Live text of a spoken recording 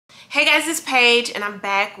Hey guys, it's Paige and I'm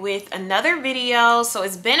back with another video. So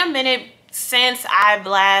it's been a minute since I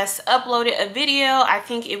last uploaded a video. I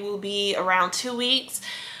think it will be around 2 weeks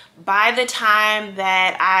by the time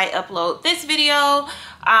that I upload this video.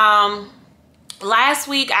 Last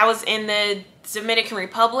week I was in the Dominican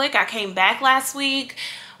Republic. I came back last week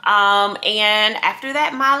and after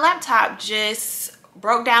that my laptop just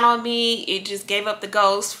broke down on me. It just gave up the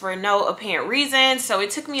ghost for no apparent reason. So it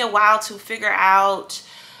took me a while to figure out.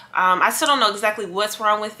 I still don't know exactly what's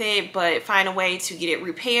wrong with it, but find a way to get it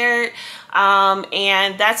repaired.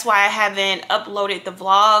 And that's why I haven't uploaded the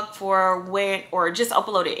vlog or just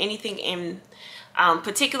uploaded anything in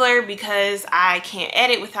particular, because I can't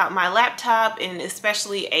edit without my laptop, and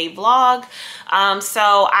especially a vlog.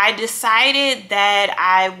 So I decided that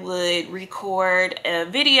I would record a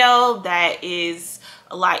video that is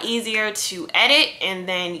a lot easier to edit and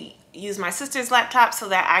then use my sister's laptop so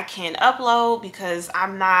that I can upload, because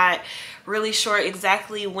I'm not really sure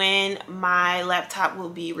exactly when my laptop will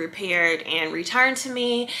be repaired and returned to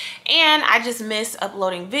me, and I just miss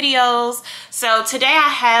uploading videos. So today I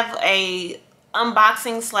have a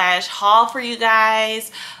unboxing slash haul for you guys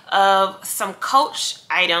of some Coach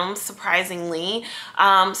items, surprisingly.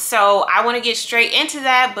 So I want to get straight into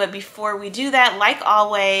that, but before we do that, like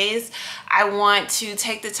always, I want to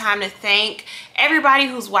take the time to thank everybody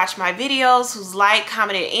who's watched my videos, who's liked,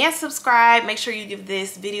 commented, and subscribed. Make sure you give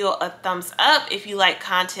this video a thumbs up if you like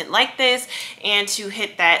content like this, and to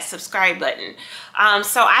hit that subscribe button.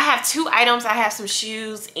 So I have two items. I have some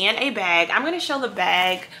shoes and a bag. I'm going to show the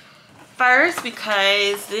bag first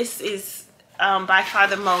because this is by far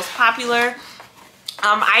the most popular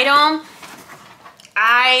item.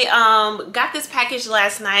 I got this package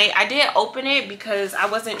last night. I did open it because I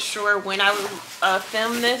wasn't sure when I would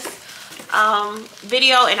film this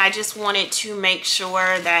video, and I just wanted to make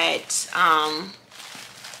sure that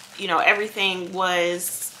you know, everything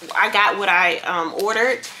was, I got what I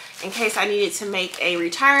ordered in case I needed to make a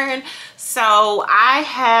return. So I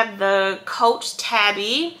have the Coach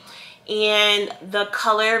Tabby in the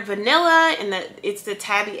color vanilla, and it's the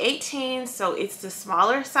Tabby 18, so it's the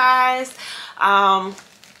smaller size.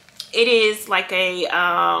 It is like a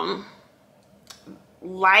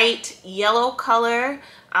light yellow color,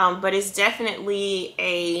 but it's definitely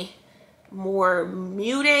a more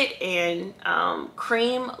muted and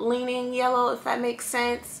cream leaning yellow, if that makes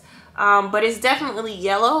sense. But it's definitely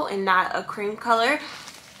yellow and not a cream color.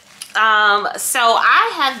 So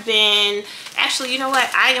I have been, actually, you know what,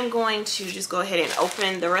 I am going to just go ahead and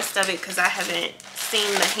open the rest of it because I haven't seen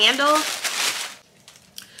the handle.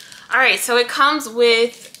 All right, so it comes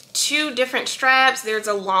with two different straps. There's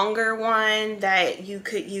a longer one that you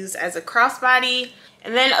could use as a crossbody,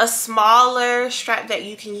 and then a smaller strap that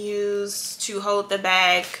you can use to hold the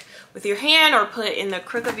bag with your hand or put in the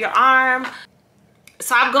crook of your arm.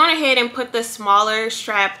 So I've gone ahead and put the smaller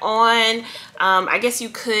strap on. I guess you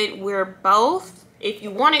could wear both if you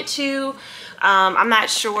wanted to. I'm not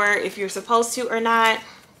sure if you're supposed to or not.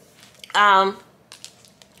 I've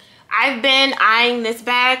been eyeing this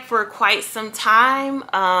bag for quite some time,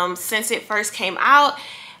 since it first came out.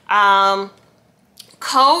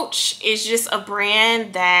 Coach is just a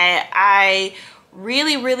brand that I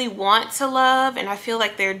really want to love, and I feel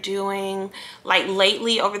like they're doing, like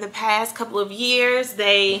lately over the past couple of years,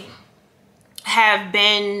 they have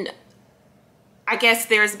been, I guess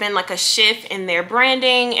there's been like a shift in their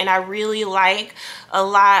branding, and I really like a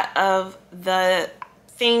lot of the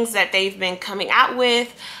things that they've been coming out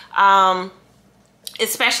with,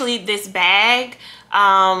 especially this bag.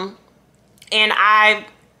 And I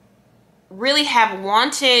really have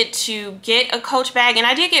wanted to get a Coach bag, and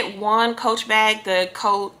I did get one Coach bag, the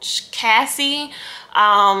Coach Cassie,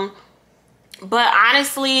 but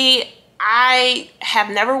honestly I have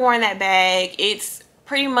never worn that bag. It's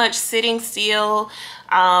pretty much sitting still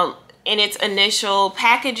in its initial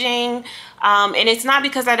packaging, and it's not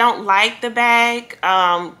because I don't like the bag.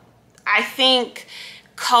 I think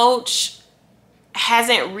Coach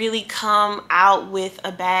hasn't really come out with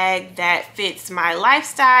a bag that fits my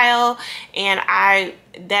lifestyle, and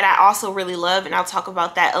that I also really love, and I'll talk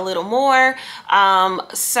about that a little more.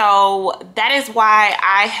 So that is why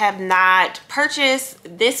I have not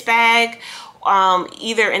purchased this bag,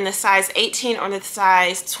 either in the size 18 or the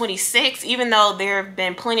size 26, even though there have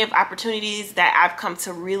been plenty of opportunities that I've come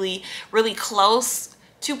to really close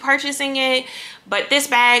to purchasing it. But this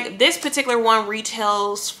bag, this particular one,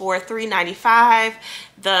 retails for $3.95.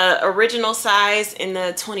 The original size in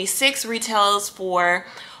the 26 retails for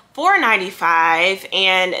 $4.95,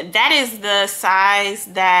 and that is the size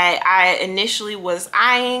that I initially was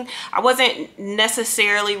eyeing. I wasn't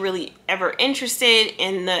necessarily really ever interested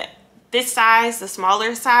in this size, the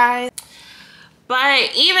smaller size.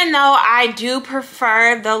 But even though I do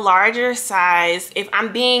prefer the larger size, if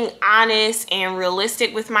I'm being honest and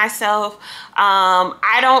realistic with myself,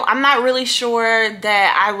 I'm not really sure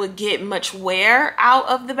that I would get much wear out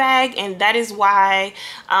of the bag, and that is why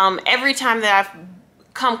every time that I've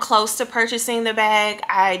come close to purchasing the bag,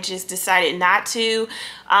 I just decided not to,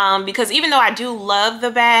 because even though I do love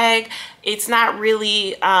the bag, it's not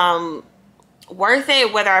really worth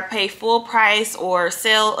it whether I pay full price or a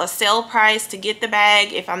sale price to get the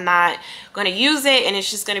bag if I'm not going to use it, and it's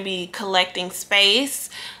just going to be collecting space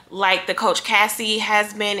like the Coach Cassie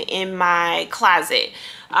has been in my closet.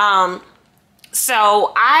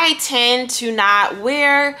 So I tend to not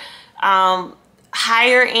wear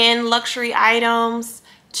higher end luxury items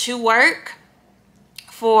to work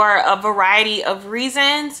for a variety of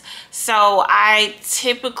reasons. So I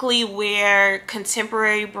typically wear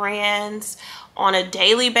contemporary brands on a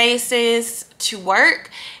daily basis to work,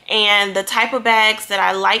 and the type of bags that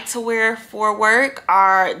I like to wear for work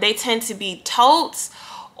they tend to be totes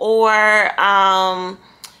or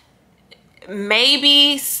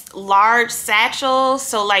maybe large satchels.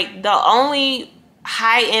 So like the only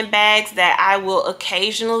high-end bags that I will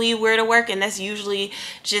occasionally wear to work, and that's usually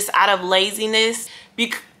just out of laziness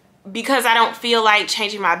because I don't feel like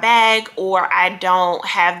changing my bag or I don't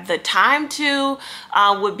have the time to,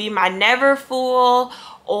 would be my Neverfull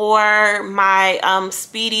or my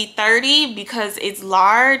Speedy 30, because it's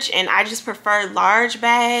large and I just prefer large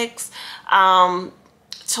bags to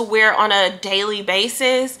wear on a daily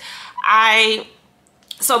basis.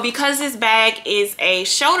 So because this bag is a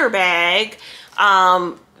shoulder bag,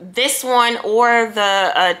 this one or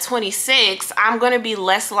the 26, I'm going to be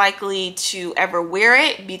less likely to ever wear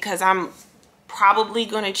it because I'm probably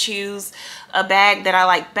going to choose a bag that I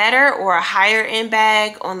like better or a higher end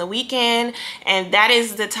bag on the weekend, and that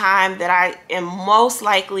is the time that I am most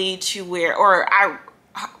likely to wear, or I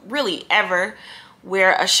really ever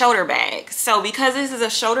wear, a shoulder bag. So because this is a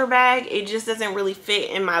shoulder bag, it just doesn't really fit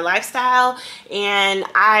in my lifestyle, and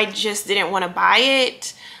I just didn't want to buy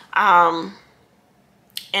it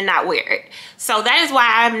and not wear it. So that is why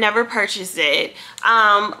I've never purchased it.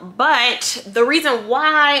 But the reason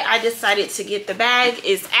why I decided to get the bag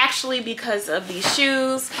is actually because of these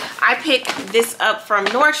shoes. I picked this up from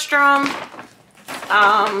Nordstrom.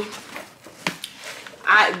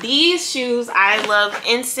 These shoes I love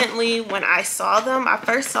instantly when I saw them. I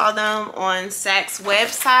first saw them on Saks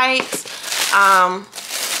website,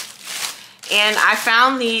 and I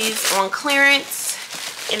found these on clearance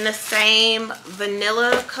in the same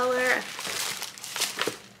vanilla color.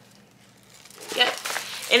 Yep,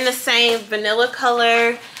 in the same vanilla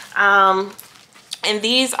color. And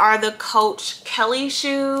these are the Coach Kellie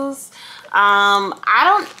shoes.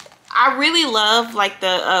 I really love like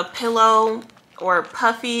the pillow or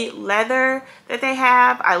puffy leather that they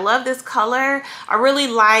have. I love this color. I really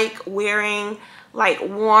like wearing like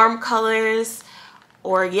warm colors,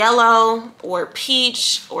 or yellow or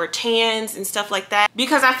peach or tans and stuff like that,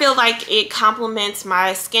 because I feel like it complements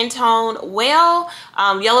my skin tone well.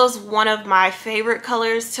 Yellow is one of my favorite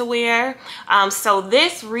colors to wear. So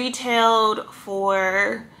this retailed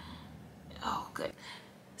for, oh good.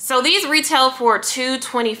 So these retail for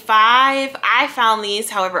 $2.25. I found these,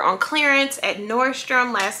 however, on clearance at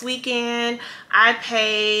Nordstrom last weekend. I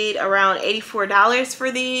paid around $84 for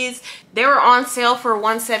these. They were on sale for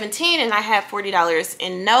 $117, and I had $40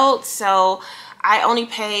 in notes, so I only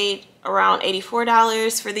paid around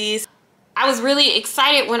 $84 for these. I was really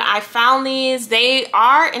excited when I found these. They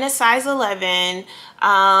are in a size 11.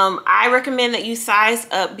 I recommend that you size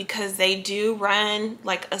up because they do run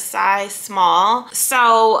like a size small.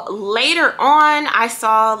 So later on, I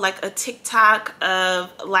saw like a TikTok of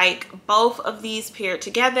like both of these paired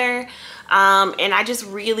together. And I just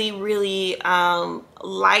really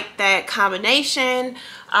like that combination.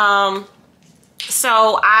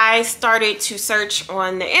 So I started to search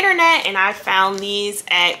on the internet, and I found these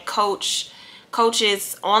at Coach's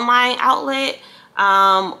online outlet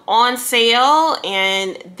on sale,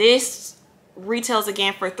 and this retails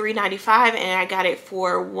again for $3.95, and I got it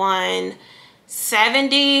for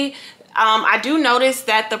 $170. I do notice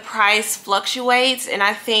that the price fluctuates, and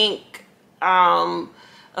I think a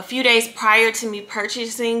few days prior to me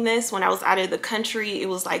purchasing this, when I was out of the country, it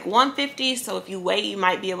was like $150. So if you wait, you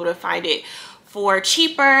might be able to find it for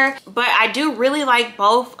cheaper, but I do really like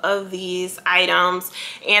both of these items.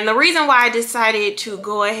 And the reason why I decided to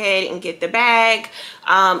go ahead and get the bag,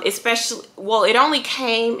 especially, well, it only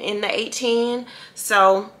came in the 18,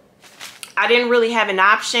 so I didn't really have an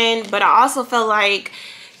option. But I also felt like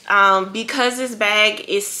because this bag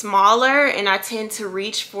is smaller and I tend to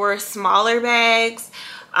reach for smaller bags,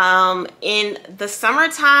 in the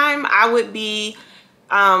summertime I would be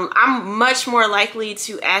I'm much more likely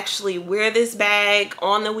to actually wear this bag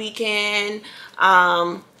on the weekend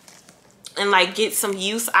and like get some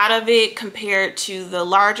use out of it compared to the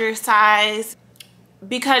larger size,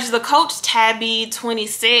 because the Coach Tabby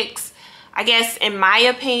 26, I guess in my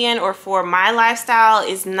opinion or for my lifestyle,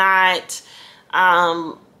 is not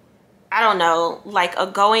I don't know, like a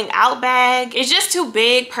going out bag. It's just too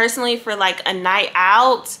big personally for like a night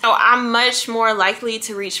out. So I'm much more likely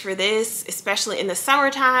to reach for this, especially in the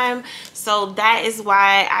summertime. So that is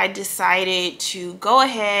why I decided to go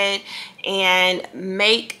ahead and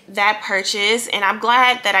make that purchase. And I'm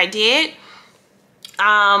glad that I did.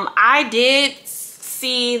 I did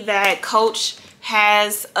see that Coach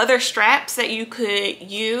has other straps that you could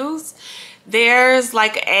use. There's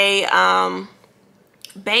like a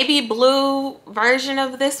baby blue version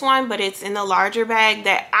of this one, but it's in the larger bag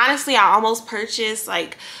that honestly I almost purchased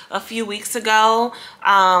like a few weeks ago,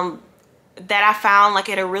 that I found like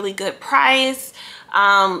at a really good price.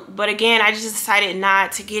 But again, I just decided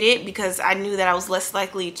not to get it because I knew that I was less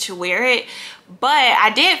likely to wear it. But I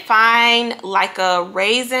did find like a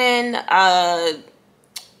raisin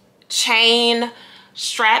chain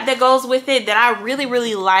strap that goes with it that I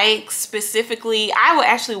really like. Specifically, I would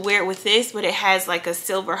actually wear it with this, but it has like a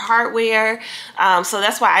silver hardware, so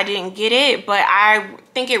that's why I didn't get it. But I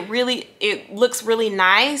think it looks really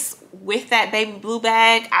nice with that baby blue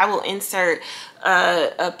bag. I will insert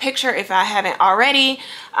a picture if I haven't already,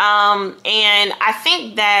 and I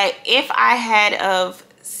think that if I had of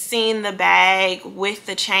seen the bag with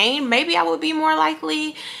the chain, maybe I would be more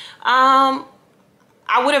likely,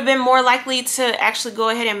 I would have been more likely to actually go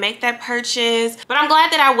ahead and make that purchase. But I'm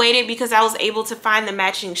glad that I waited because I was able to find the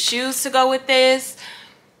matching shoes to go with this.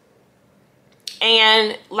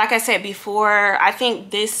 And like I said before, I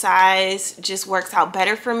think this size just works out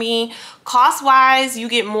better for me. Cost wise, you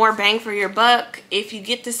get more bang for your buck if you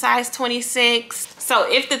get the size 26.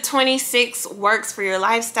 So if the 26 works for your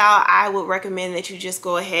lifestyle, I would recommend that you just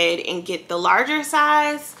go ahead and get the larger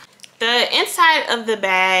size. The inside of the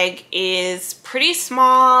bag is pretty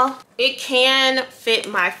small. It can fit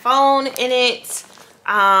my phone in it,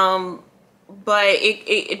 but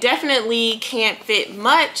it definitely can't fit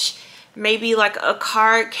much. Maybe like a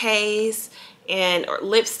card case or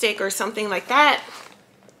lipstick or something like that.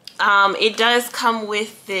 It does come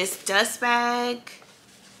with this dust bag.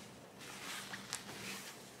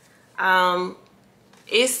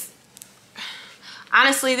 It's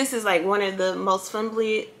honestly, this is like one of the most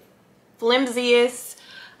flimsiest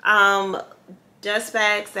dust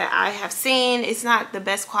bags that I have seen. It's not the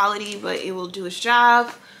best quality, but it will do its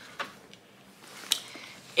job.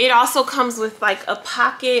 It also comes with like a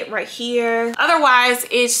pocket right here. Otherwise,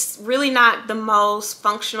 it's really not the most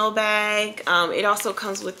functional bag. It also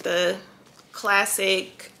comes with the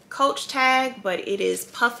classic Coach tag, but it is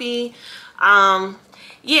puffy.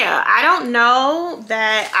 Yeah, I don't know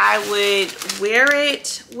that I would wear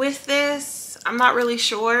it with this. I'm not really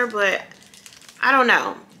sure, but I don't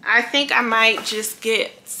know. I think I might just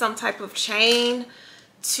get some type of chain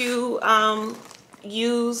to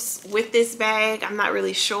use with this bag. I'm not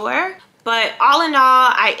really sure. But all in all,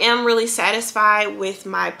 I am really satisfied with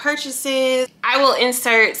my purchases. I will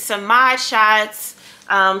insert some mod shots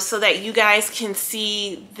so that you guys can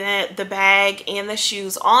see the bag and the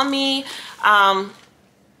shoes on me.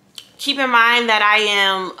 Keep in mind that I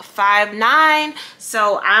am 5'9",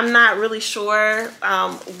 so I'm not really sure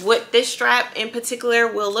what this strap in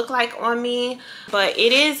particular will look like on me, but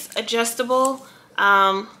it is adjustable.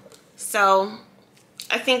 So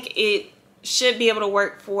I think it should be able to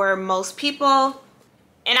work for most people.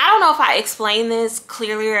 And I don't know if I explained this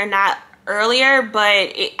clearly or not earlier,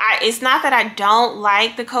 but it's not that I don't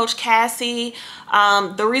like the Coach Cassie.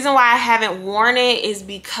 The reason why I haven't worn it is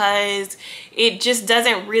because it just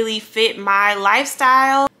doesn't really fit my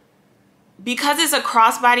lifestyle. Because it's a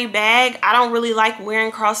crossbody bag, I don't really like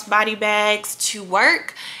wearing crossbody bags to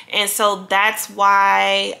work, and so that's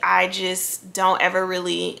why I just don't ever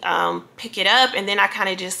really pick it up, and then I kind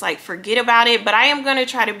of just like forget about it. But I am going to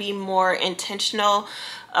try to be more intentional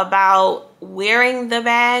about wearing the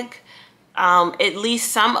bag at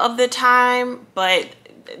least some of the time. But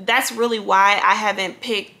that's really why I haven't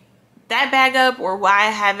picked that bag up, or why I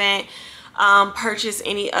haven't purchase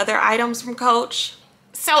any other items from Coach.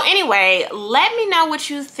 So anyway, let me know what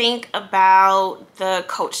you think about the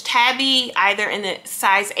Coach Tabby, either in the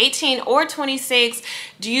size 18 or 26.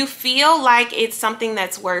 Do you feel like it's something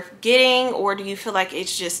that's worth getting, or do you feel like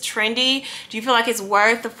it's just trendy? Do you feel like it's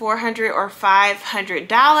worth the $400 or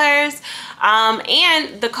 $500?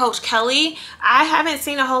 And the Coach Kelly, I haven't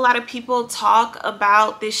seen a whole lot of people talk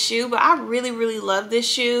about this shoe, but I really love this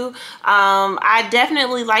shoe. I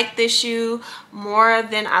definitely like this shoe more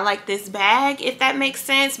than I like this bag, if that makes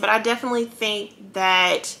sense. But I definitely think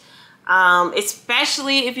that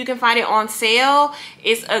especially if you can find it on sale,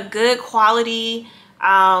 it's a good quality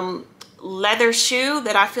leather shoe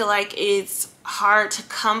that I feel like it's hard to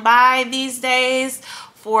come by these days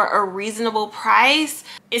for a reasonable price,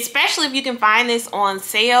 especially if you can find this on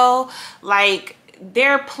sale. Like,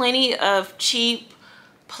 there are plenty of cheap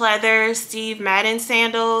pleather Steve Madden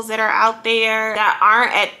sandals that are out there that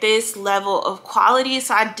aren't at this level of quality.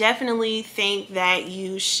 So I definitely think that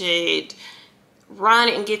you should run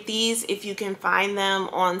and get these if you can find them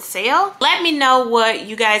on sale. Let me know what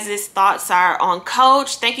you guys' thoughts are on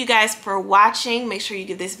Coach. Thank you guys for watching. Make sure you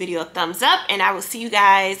give this video a thumbs up, and I will see you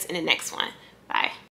guys in the next one.